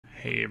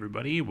Hey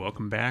everybody,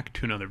 welcome back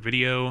to another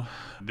video.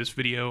 This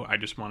video, I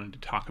just wanted to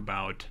talk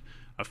about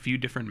a few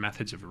different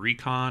methods of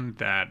recon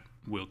that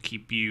will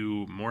keep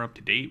you more up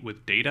to date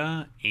with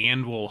data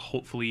and will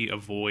hopefully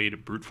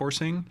avoid brute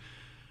forcing.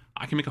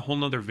 I can make a whole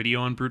nother video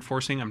on brute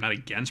forcing. I'm not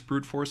against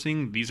brute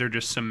forcing. These are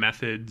just some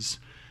methods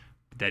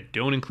that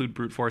don't include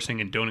brute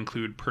forcing and don't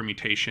include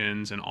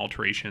permutations and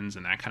alterations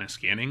and that kind of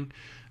scanning.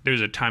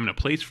 There's a time and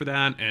a place for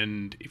that,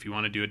 and if you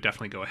want to do it,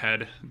 definitely go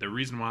ahead. The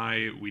reason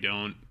why we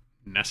don't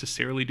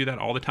necessarily do that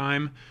all the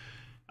time,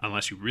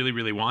 unless you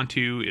really want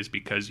to, is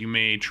because you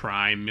may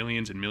try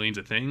millions and millions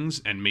of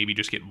things and maybe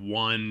just get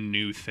one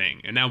new thing.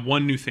 And that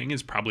one new thing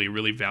is probably a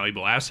really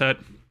valuable asset,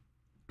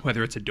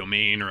 whether it's a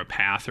domain or a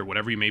path or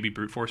whatever you may be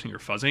brute forcing or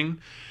fuzzing.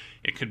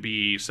 It could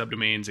be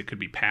subdomains, it could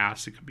be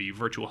paths, it could be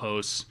virtual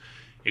hosts,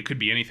 it could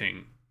be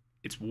anything.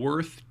 It's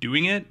worth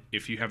doing it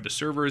if you have the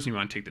servers and you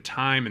want to take the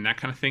time and that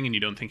kind of thing and you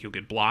don't think you'll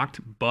get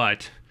blocked,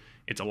 but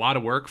it's a lot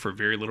of work for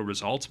very little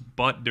results.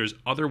 But there's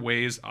other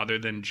ways other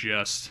than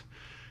just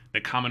the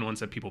common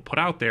ones that people put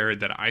out there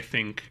that I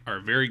think are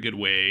a very good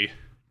way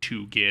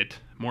to get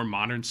more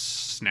modern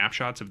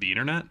snapshots of the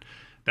internet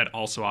that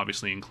also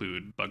obviously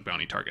include bug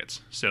bounty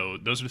targets. So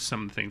those are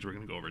some of the things we're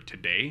going to go over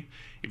today.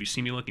 If you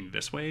see me looking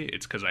this way,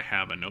 it's because I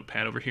have a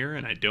notepad over here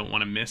and I don't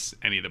want to miss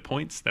any of the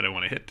points that I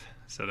want to hit.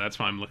 So that's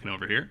why I'm looking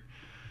over here.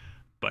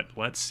 But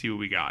let's see what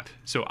we got.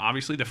 So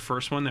obviously the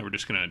first one that we're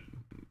just going to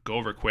go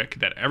over quick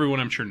that everyone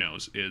I'm sure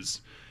knows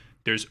is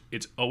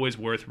it's always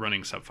worth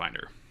running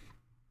SubFinder.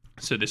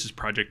 So this is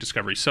Project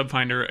Discovery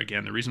SubFinder.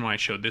 Again, the reason why I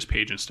showed this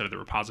page instead of the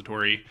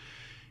repository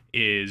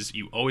is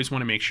you always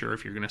want to make sure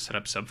if you're going to set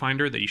up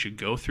SubFinder that you should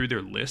go through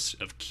their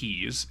list of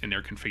keys in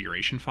their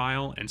configuration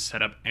file and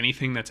set up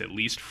anything that's at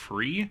least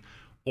free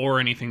or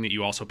anything that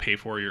you also pay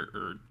for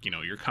your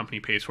company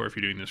pays for if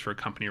you're doing this for a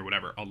company or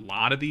whatever. A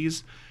lot of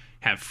these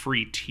have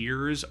free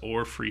tiers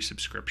or free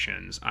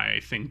subscriptions. I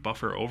think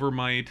Buffer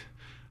might.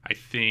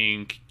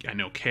 I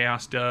know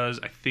Chaos does.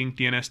 I think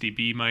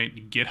DNSDB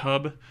might.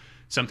 GitHub,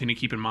 something to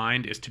keep in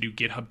mind is to do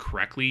GitHub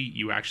correctly,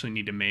 you actually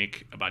need to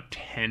make about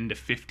 10 to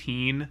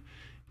 15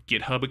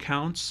 GitHub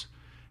accounts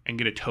and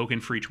get a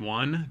token for each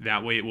one.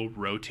 That way it will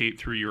rotate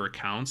through your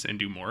accounts and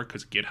do more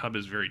because GitHub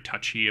is very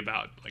touchy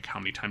about like how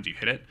many times you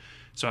hit it.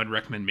 So I'd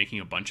recommend making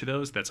a bunch of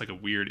those. That's like a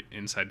weird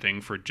inside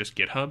thing for just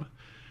GitHub.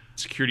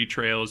 Security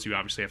trails you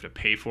obviously have to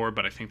pay for,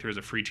 but I think there's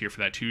a free tier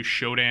for that too.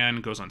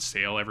 Shodan goes on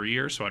sale every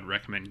year, so I'd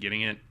recommend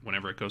getting it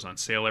whenever it goes on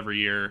sale every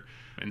year,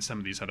 and some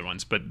of these other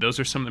ones. But those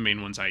are some of the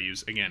main ones I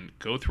use. Again,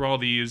 go through all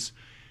these.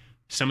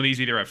 Some of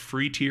these either have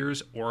free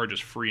tiers or are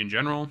just free in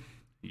general.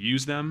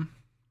 Use them,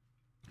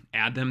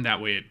 add them.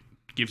 That way it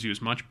gives you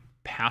as much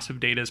passive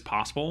data as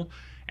possible.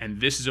 And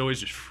this is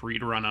always just free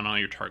to run on all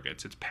your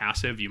targets. It's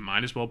passive. You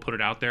might as well put it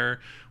out there.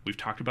 We've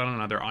talked about it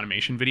in other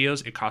automation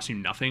videos. It costs you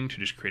nothing to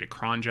just create a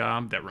cron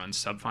job that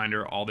runs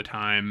SubFinder all the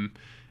time,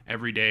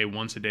 every day,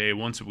 once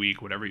a week,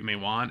 whatever you may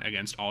want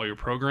against all your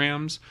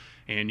programs.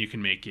 And you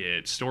can make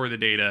it store the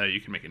data.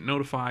 You can make it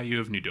notify you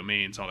of new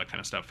domains, all that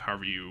kind of stuff,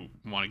 however you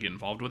want to get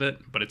involved with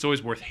it. But it's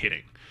always worth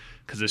hitting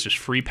because it's just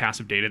free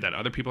passive data that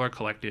other people have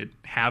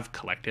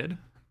collected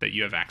that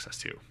you have access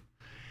to.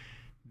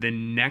 The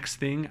next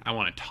thing I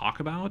want to talk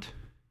about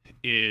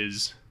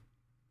is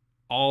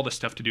all the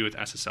stuff to do with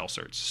SSL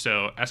certs.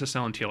 So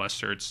SSL and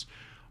TLS certs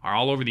are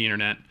all over the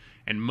internet,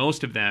 and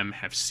most of them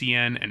have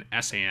CN and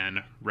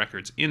SAN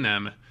records in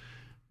them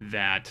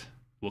that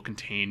will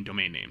contain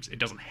domain names. It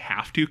doesn't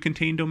have to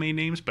contain domain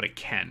names, but it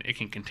can. It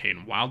can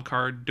contain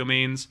wildcard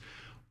domains,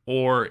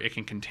 or it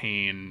can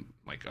contain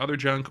like other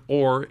junk,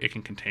 or it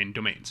can contain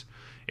domains.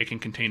 It can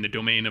contain the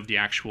domain of the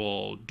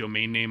actual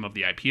domain name of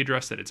the IP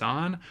address that it's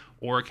on,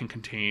 or it can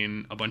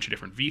contain a bunch of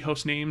different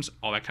vhost names,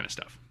 all that kind of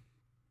stuff.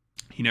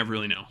 You never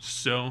really know.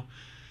 So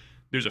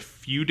there's a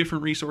few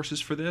different resources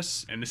for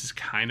this, and this is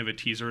kind of a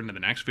teaser into the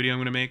next video I'm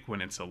going to make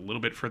when it's a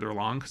little bit further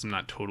along because I'm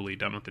not totally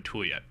done with the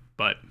tool yet.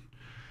 But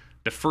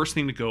the first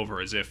thing to go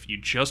over is if you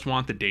just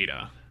want the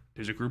data,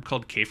 there's a group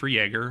called K for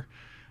Jaeger.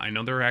 I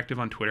know they're active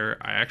on Twitter.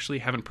 I actually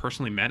haven't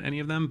personally met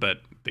any of them,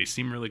 but they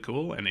seem really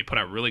cool and they put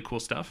out really cool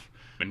stuff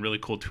and really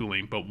cool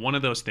tooling. But one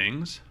of those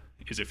things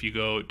is if you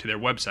go to their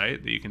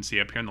website that you can see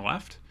up here on the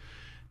left,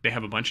 they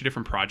have a bunch of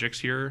different projects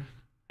here.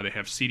 They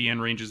have CDN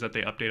ranges that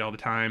they update all the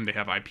time. They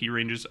have IP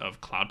ranges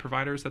of cloud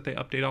providers that they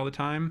update all the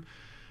time.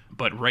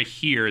 But right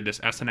here, this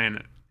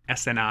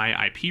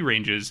SNI IP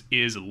ranges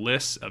is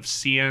lists of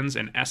CNs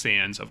and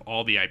SANs of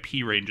all the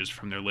IP ranges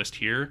from their list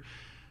here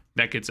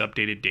that gets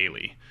updated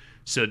daily.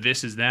 So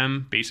this is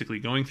them basically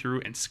going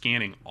through and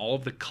scanning all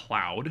of the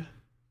cloud,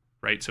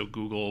 right? So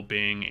Google,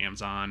 Bing,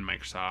 Amazon,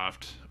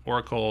 Microsoft,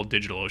 Oracle,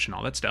 DigitalOcean,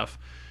 all that stuff.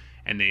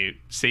 And they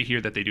say here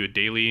that they do it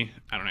daily.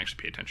 I don't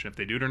actually pay attention if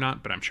they do it or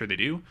not, but I'm sure they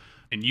do.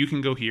 And you can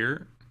go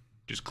here,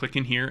 just click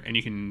in here, and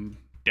you can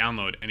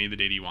download any of the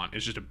data you want.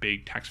 It's just a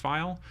big text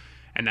file,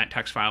 and that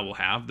text file will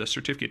have the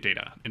certificate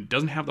data. It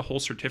doesn't have the whole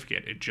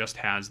certificate. It just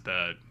has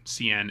the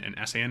CN and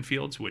SAN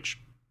fields, which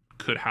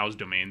could house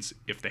domains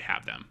if they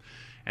have them.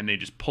 And they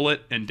just pull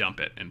it and dump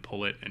it and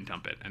pull it and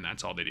dump it, and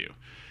that's all they do.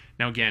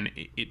 Now, again,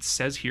 it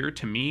says here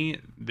to me,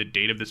 the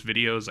date of this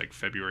video is like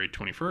February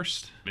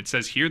 21st. It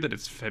says here that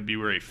it's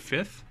February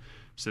 5th.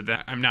 So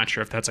that I'm not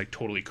sure if that's like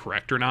totally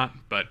correct or not,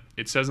 but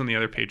it says on the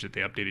other page that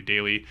they updated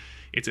daily.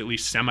 It's at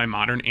least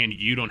semi-modern, and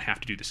you don't have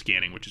to do the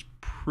scanning, which is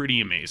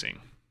pretty amazing.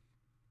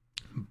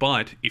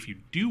 But if you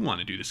do want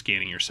to do the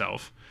scanning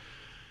yourself,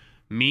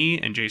 me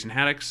and Jason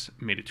Haddix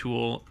made a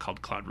tool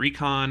called Cloud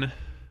Recon.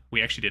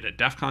 We actually did a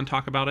DEF CON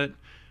talk about it.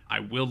 I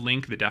will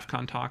link the DEF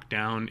CON talk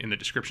down in the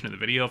description of the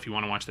video if you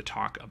want to watch the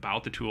talk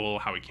about the tool,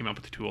 how we came up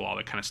with the tool, all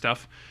that kind of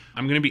stuff.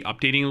 I'm going to be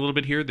updating a little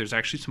bit here. There's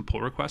actually some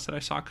pull requests that I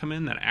saw come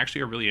in that actually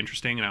are really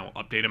interesting, and I will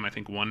update them. I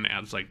think one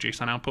adds like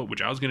JSON output,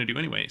 which I was going to do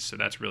anyway, so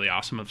that's really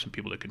awesome of some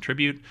people to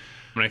contribute.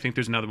 And I think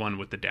there's another one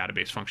with the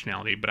database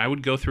functionality, but I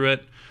would go through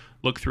it,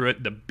 look through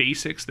it. The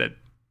basics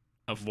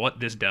of what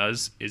this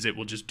does is it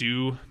will just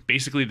do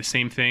basically the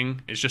same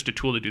thing. It's just a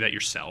tool to do that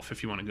yourself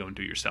if you want to go and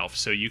do it yourself.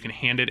 So you can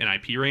hand it an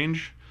IP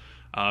range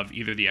of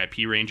either the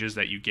IP ranges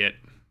that you get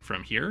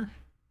from here.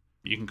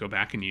 You can go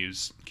back and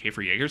use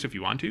K4Jaegers if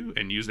you want to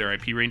and use their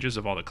IP ranges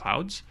of all the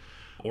clouds,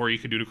 or you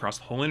could do it across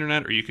the whole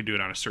internet, or you could do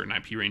it on a certain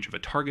IP range of a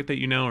target that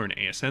you know or an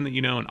ASN that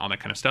you know and all that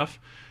kind of stuff.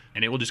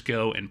 And it will just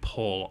go and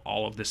pull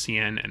all of the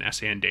CN and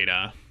SAN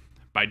data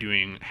by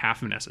doing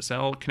half of an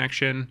SSL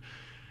connection.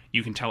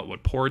 You can tell it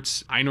what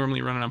ports. I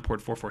normally run it on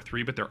port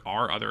 443, but there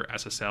are other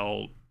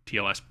SSL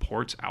TLS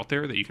ports out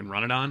there that you can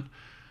run it on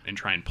and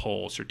try and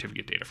pull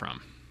certificate data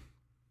from.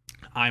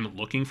 I'm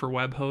looking for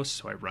web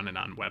hosts, so I run it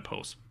on web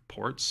host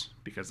ports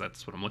because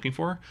that's what I'm looking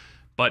for.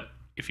 But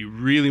if you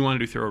really want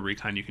to do thorough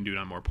recon, you can do it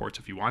on more ports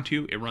if you want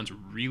to. It runs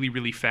really,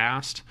 really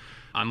fast.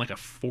 On like a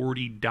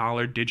 $40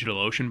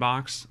 DigitalOcean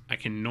box, I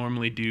can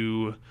normally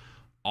do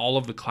all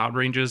of the cloud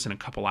ranges in a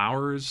couple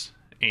hours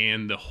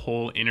and the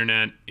whole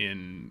internet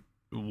in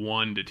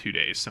 1 to 2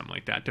 days, something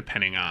like that,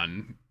 depending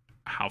on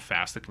how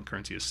fast the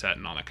concurrency is set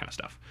and all that kind of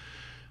stuff.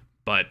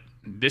 But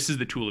this is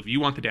the tool if you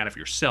want the data for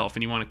yourself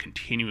and you want to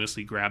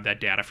continuously grab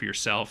that data for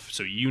yourself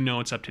so you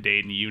know it's up to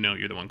date and you know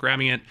you're the one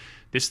grabbing it.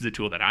 This is the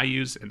tool that I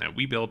use and that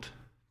we built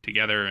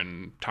together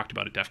and talked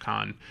about at DEF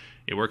CON.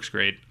 It works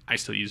great. I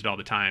still use it all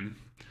the time.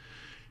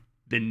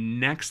 The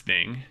next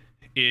thing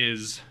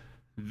is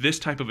this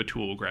type of a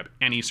tool will grab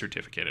any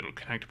certificate. It'll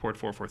connect to port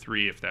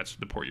 443 if that's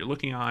the port you're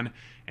looking on,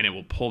 and it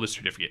will pull the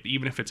certificate,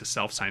 even if it's a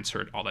self-signed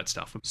cert, all that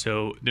stuff.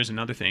 So there's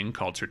another thing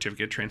called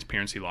certificate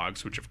transparency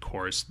logs, which of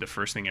course, the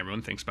first thing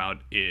everyone thinks about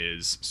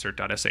is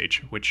cert.sh,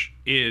 which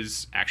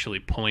is actually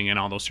pulling in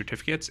all those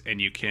certificates, and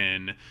you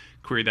can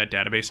query that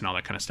database and all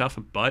that kind of stuff,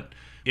 but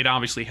it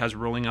obviously has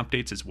rolling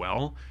updates as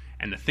well.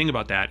 And the thing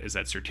about that is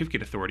that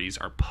certificate authorities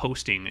are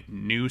posting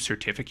new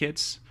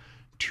certificates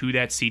to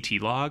that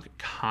CT log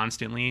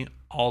constantly,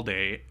 all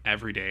day,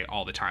 every day,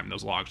 all the time.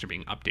 Those logs are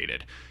being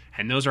updated.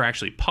 And those are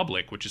actually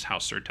public, which is how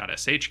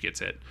cert.sh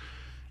gets it.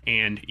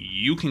 And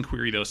you can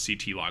query those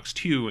CT logs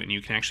too, and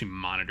you can actually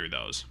monitor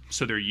those.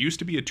 So there used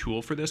to be a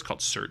tool for this called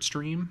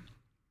CertStream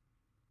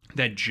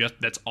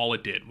that's all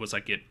it did was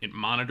like it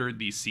monitored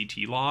these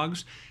CT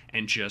logs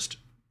and just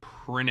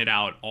printed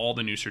out all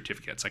the new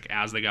certificates, like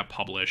as they got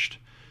published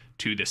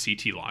to the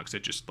CT logs.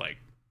 It just like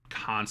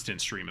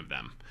constant stream of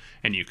them,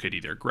 and you could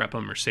either grep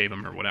them or save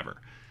them or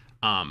whatever.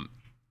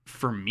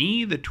 For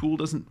me, the tool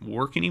doesn't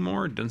work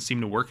anymore. It doesn't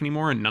seem to work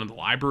anymore, and none of the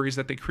libraries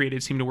that they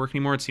created seem to work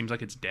anymore. It seems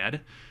like it's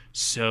dead.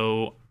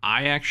 So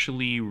I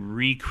actually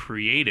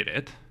recreated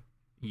it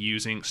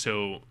using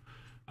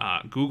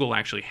Google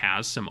actually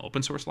has some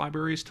open source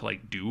libraries to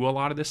like do a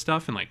lot of this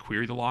stuff and like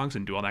query the logs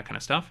and do all that kind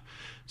of stuff.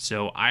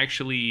 So I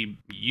actually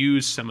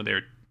used some of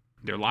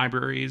their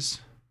libraries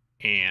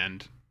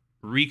and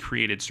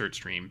recreated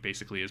CertStream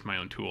basically as my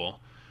own tool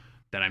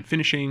that I'm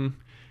finishing,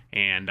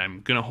 and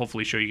I'm gonna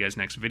hopefully show you guys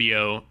next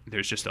video.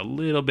 There's just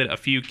a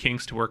few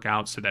kinks to work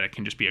out so that it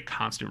can just be a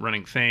constant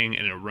running thing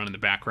and it'll run in the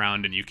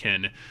background, and you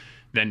can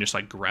then just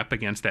like grep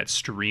against that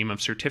stream of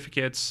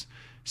certificates,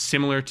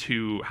 similar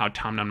to how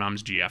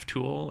TomNomNom's GF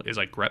tool is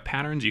like grep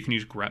patterns. You can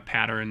use grep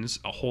patterns,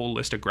 a whole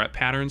list of grep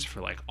patterns for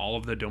like all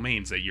of the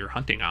domains that you're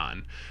hunting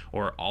on,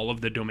 or all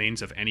of the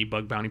domains of any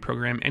bug bounty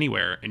program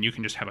anywhere, and you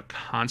can just have a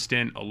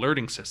constant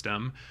alerting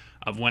system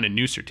of when a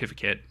new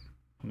certificate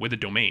with a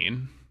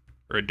domain,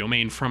 or a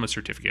domain from a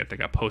certificate that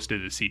got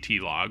posted to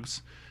CT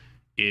logs,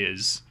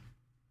 is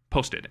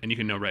posted, and you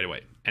can know right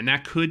away. And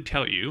that could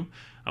tell you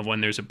of when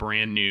there's a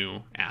brand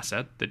new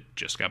asset that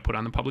just got put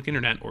on the public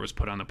internet or was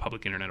put on the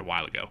public internet a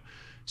while ago.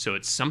 So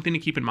it's something to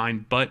keep in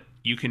mind, but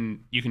you can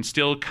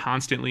still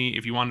constantly,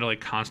 if you wanted to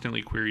like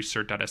constantly query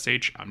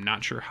cert.sh, I'm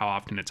not sure how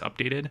often it's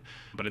updated,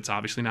 but it's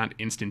obviously not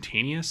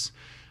instantaneous.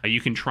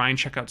 You can try and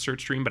check out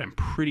CertStream, but I'm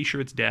pretty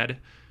sure it's dead.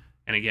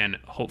 And again,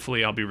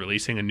 hopefully I'll be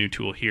releasing a new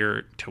tool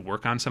here to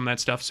work on some of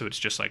that stuff. So it's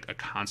just like a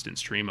constant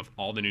stream of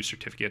all the new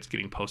certificates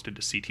getting posted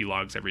to CT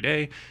logs every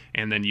day.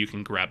 And then you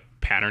can grab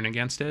pattern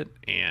against it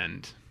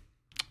and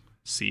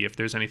see if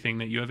there's anything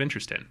that you have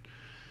interest in.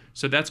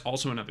 So that's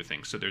also another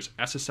thing. So there's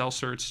SSL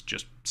certs,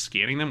 just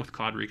scanning them with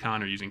Cloud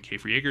Recon or using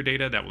K4Jaeger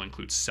data. That will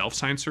include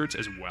self-signed certs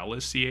as well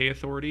as CA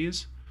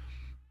authorities.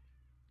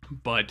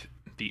 But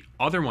the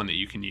other one that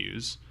you can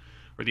use,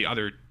 or the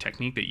other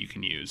technique that you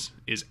can use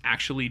is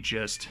actually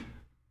just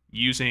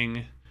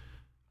using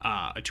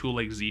a tool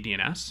like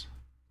ZDNS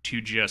to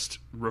just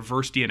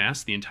reverse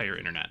DNS the entire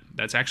internet.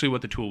 That's actually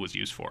what the tool was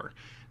used for.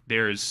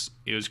 It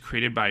was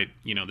created by,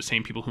 the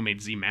same people who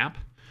made ZMap,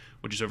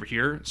 which is over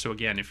here. So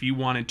again, if you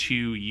wanted to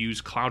use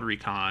Cloud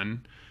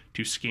Recon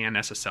to scan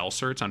SSL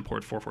certs on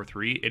port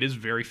 443, it is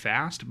very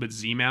fast, but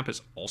ZMap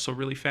is also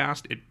really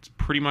fast. It's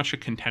pretty much a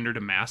contender to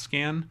mass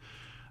scan.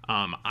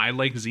 I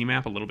like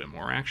ZMap a little bit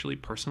more, actually,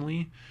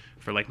 personally,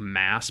 for like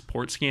mass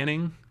port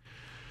scanning,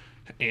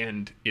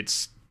 and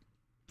it's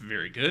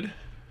very good.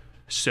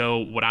 So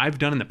what I've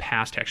done in the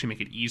past to actually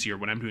make it easier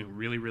when I'm doing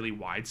really, really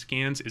wide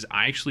scans is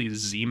I actually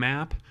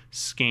ZMap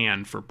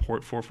scan for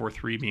port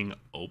 443 being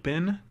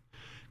open,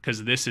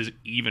 because this is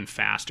even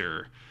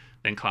faster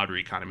than Cloud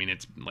Recon. I mean,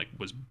 it's like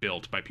was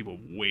built by people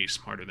way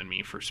smarter than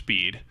me for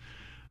speed.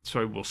 So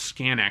I will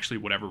scan actually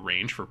whatever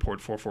range for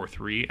port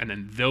 443, and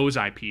then those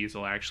IPs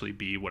will actually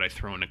be what I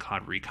throw into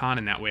Cloud Recon,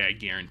 and that way I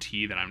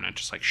guarantee that I'm not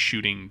just like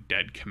shooting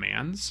dead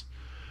commands.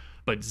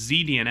 But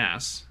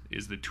ZDNS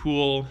is the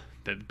tool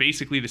that's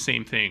basically the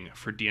same thing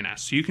for DNS.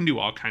 So you can do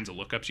all kinds of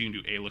lookups. You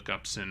can do A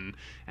lookups and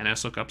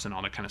NS lookups and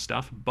all that kind of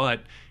stuff.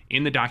 But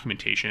in the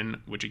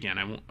documentation, which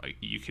again,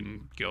 you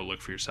can go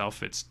look for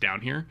yourself, it's down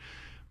here.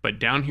 But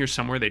down here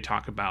somewhere, they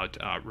talk about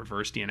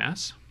reverse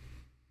DNS.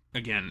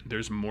 Again,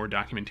 there's more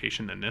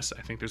documentation than this.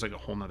 I think there's like a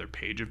whole nother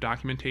page of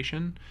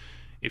documentation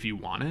if you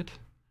want it.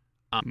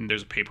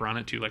 There's a paper on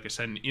it too. Like I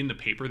said, in the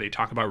paper, they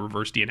talk about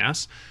reverse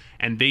DNS,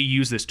 and they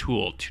use this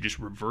tool to just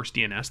reverse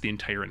DNS the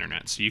entire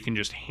internet. So you can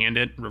just hand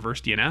it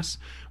reverse DNS,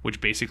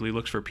 which basically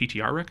looks for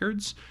PTR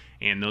records,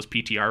 and those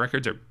PTR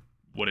records are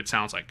what it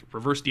sounds like.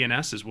 Reverse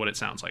DNS is what it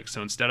sounds like.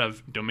 So instead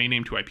of domain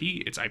name to IP,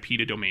 it's IP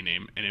to domain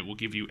name, and it will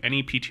give you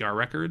any PTR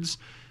records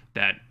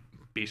that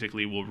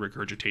basically will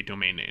regurgitate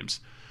domain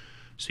names.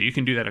 So you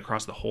can do that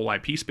across the whole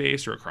IP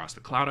space or across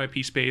the cloud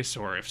IP space,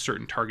 or if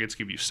certain targets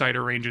give you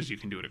CIDR ranges, you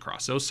can do it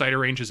across those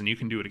CIDR ranges, and you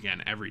can do it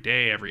again every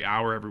day, every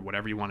hour, every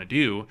whatever you want to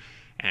do,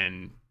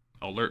 and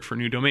alert for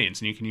new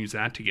domains. And you can use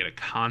that to get a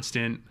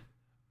constant,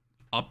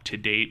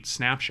 up-to-date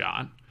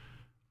snapshot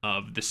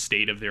of the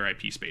state of their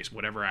IP space,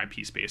 whatever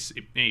IP space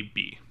it may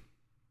be.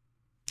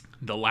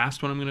 The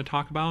last one I'm going to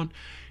talk about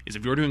is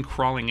if you're doing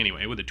crawling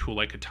anyway with a tool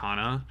like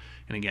Katana,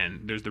 and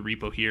again, there's the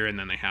repo here, and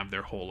then they have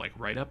their whole like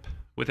write-up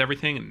with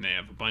everything, and they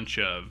have a bunch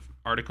of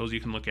articles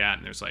you can look at,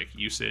 and there's like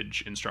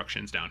usage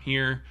instructions down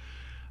here.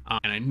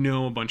 And I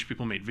know a bunch of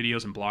people made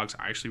videos and blogs.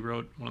 I actually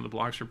wrote one of the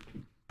blogs for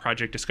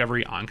Project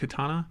Discovery on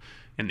Katana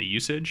and the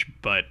usage,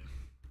 but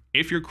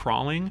if you're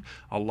crawling,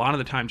 a lot of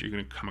the times you're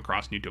going to come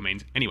across new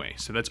domains anyway.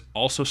 So that's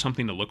also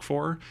something to look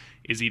for,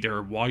 is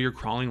either while you're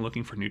crawling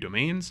looking for new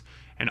domains,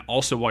 and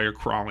also while you're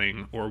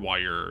crawling or while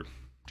you're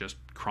just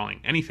crawling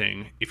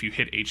anything, if you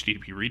hit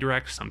HTTP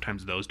redirects,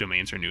 sometimes those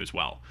domains are new as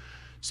well.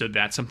 So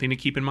that's something to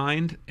keep in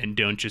mind, and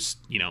don't just,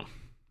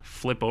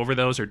 flip over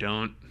those, or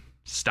don't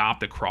stop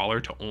the crawler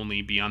to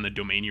only be on the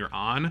domain you're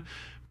on.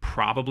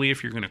 Probably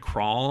if you're going to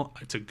crawl,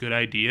 it's a good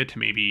idea to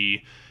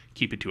maybe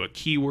keep it to a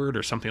keyword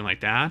or something like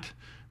that.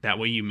 That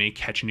way you may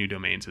catch new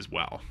domains as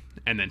well.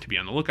 And then to be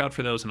on the lookout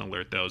for those and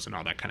alert those and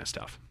all that kind of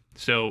stuff.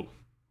 So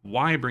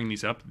why I bring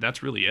these up,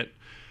 that's really it.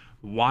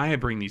 Why I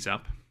bring these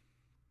up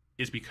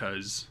is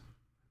because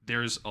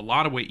there's a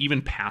lot of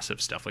even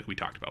passive stuff like we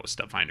talked about with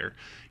SubFinder.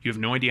 You have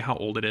no idea how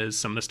old it is.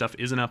 Some of the stuff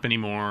isn't up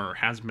anymore or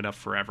hasn't been up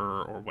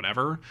forever or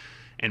whatever.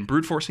 And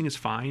brute forcing is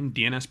fine.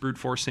 DNS brute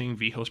forcing,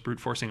 vhost brute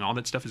forcing, all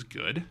that stuff is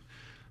good.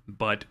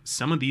 But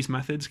some of these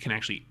methods can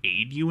actually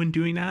aid you in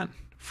doing that.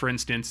 For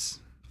instance,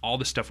 all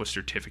the stuff with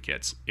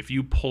certificates. If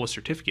you pull a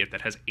certificate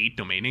that has 8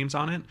 domain names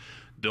on it,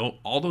 though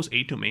all those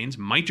 8 domains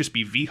might just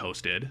be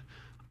vhosted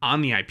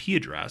on the IP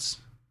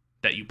address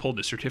that you pulled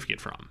the certificate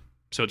from.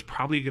 So it's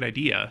probably a good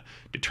idea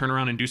to turn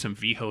around and do some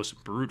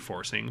vhost brute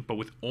forcing, but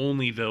with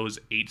only those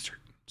 8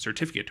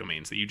 certificate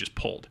domains that you just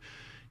pulled.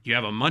 You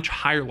have a much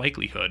higher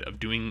likelihood of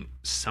doing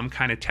some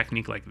kind of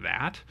technique like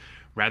that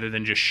rather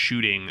than just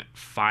shooting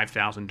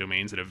 5,000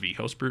 domains at a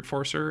vhost brute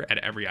forcer at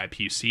every IP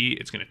you see.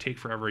 It's going to take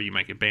forever. You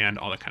might get banned,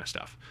 all that kind of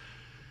stuff.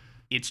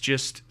 It's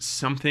just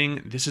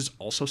something, this is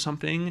also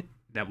something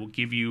that will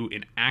give you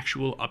an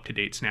actual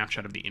up-to-date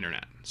snapshot of the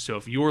internet. So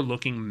if you're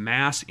looking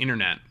mass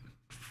internet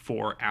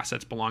for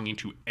assets belonging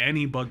to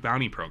any bug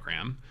bounty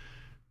program,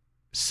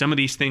 some of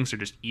these things are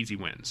just easy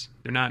wins.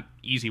 They're not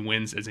easy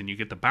wins as in you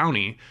get the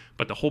bounty,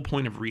 but the whole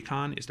point of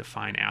Recon is to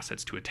find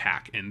assets to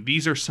attack. And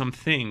these are some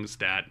things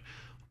that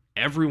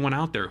everyone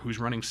out there who's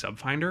running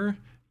SubFinder,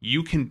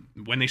 you can,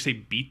 when they say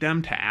beat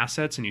them to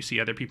assets and you see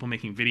other people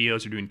making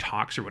videos or doing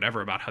talks or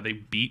whatever about how they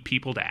beat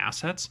people to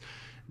assets,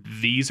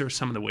 these are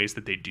some of the ways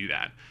that they do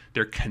that.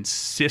 They're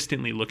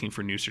consistently looking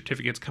for new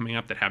certificates coming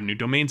up that have new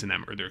domains in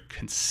them, or they're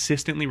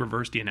consistently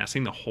reverse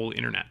DNSing the whole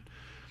internet.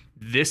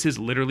 This is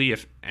literally,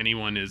 if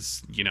anyone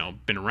is,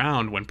 been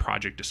around when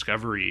Project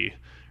Discovery,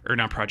 or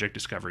not Project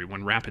Discovery,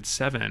 when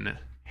Rapid7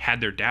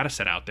 had their data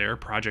set out there,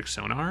 Project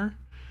Sonar,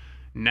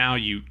 Now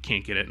you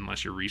can't get it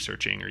unless you're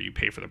researching or you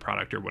pay for the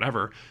product or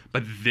whatever.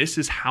 But this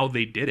is how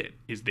they did it,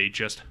 is they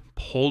just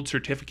pulled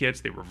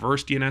certificates, they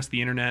reverse DNS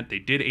the internet, they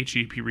did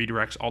HTTP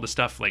redirects, all the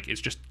stuff. Like, it's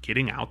just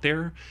getting out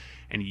there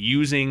and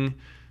using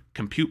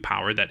compute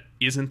power that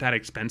isn't that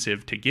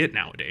expensive to get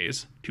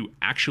nowadays to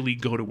actually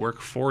go to work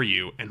for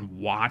you and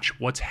watch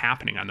what's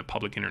happening on the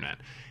public internet.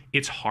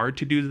 It's hard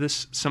to do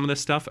some of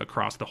this stuff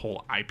across the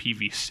whole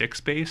IPv6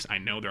 space. I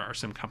know there are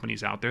some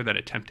companies out there that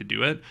attempt to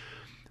do it,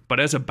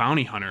 but as a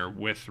bounty hunter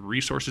with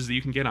resources that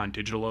you can get on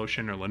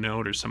DigitalOcean or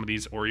Linode or some of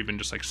these, or even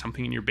just like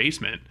something in your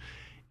basement,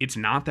 it's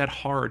not that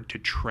hard to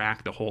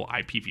track the whole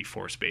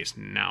IPv4 space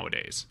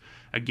nowadays.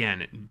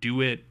 Again,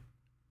 do it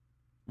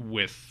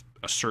with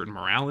a certain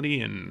morality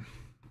and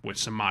with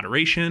some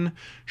moderation.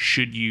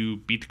 Should you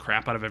beat the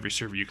crap out of every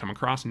server you come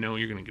across? No,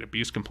 you're going to get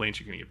abuse complaints,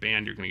 you're going to get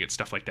banned, you're going to get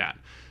stuff like that.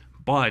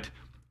 But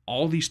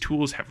all these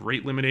tools have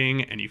rate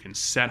limiting, and you can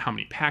set how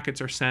many packets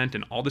are sent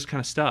and all this kind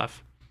of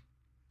stuff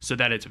so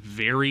that it's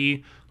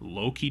very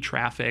low-key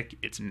traffic.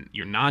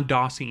 You're not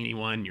DOSing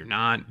anyone, you're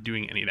not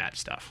doing any of that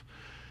stuff.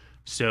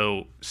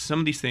 So some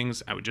of these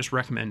things I would just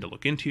recommend to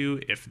look into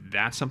if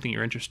that's something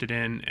you're interested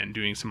in, and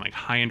doing some like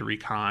high-end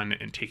recon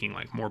and taking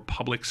like more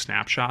public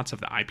snapshots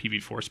of the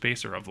IPv4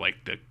 space or of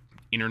like the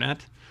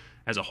internet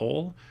as a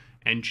whole,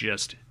 and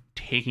just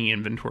taking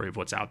inventory of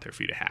what's out there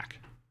for you to hack.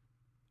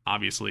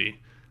 Obviously,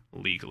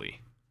 legally.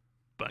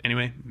 But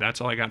anyway,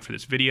 that's all I got for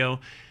this video.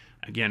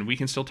 Again, we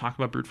can still talk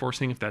about brute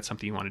forcing if that's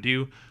something you want to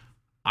do.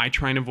 I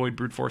try and avoid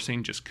brute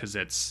forcing just because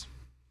it's,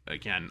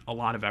 again, a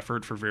lot of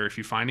effort for very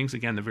few findings.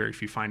 Again, the very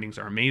few findings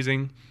are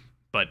amazing,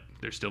 but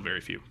there's still very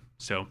few.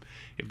 So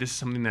if this is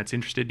something that's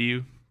interested to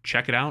you,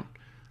 check it out.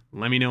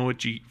 Let me know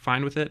what you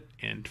find with it.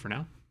 And for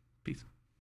now,